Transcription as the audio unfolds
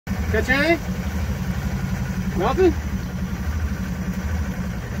Catch anything? Nothing?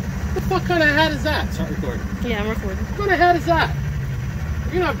 What the fuck kind of hat is that? Start recording. Yeah, I'm recording. What kind of hat is that?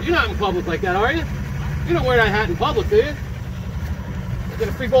 You're not in public like that, are you? You don't wear that hat in public, do you? You get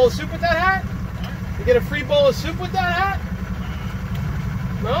a free bowl of soup with that hat? You get a free bowl of soup with that hat?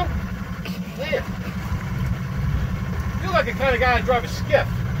 No? Damn. You're like the kind of guy that drive a skiff.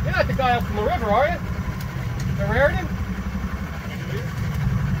 You're not the guy up from the river, are you? The Raritan?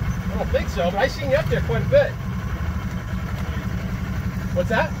 I don't think so, but I seen you up there quite a bit. What's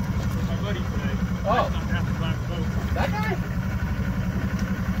that? My buddy today. Oh. That guy?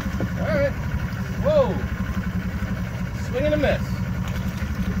 Alright. Whoa. Swing and a miss.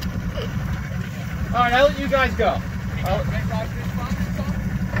 Alright, I'll let you guys go.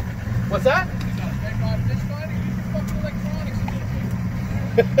 What's that?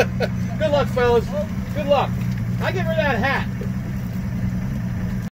 Good luck, fellas. Good luck. I get rid of that hat.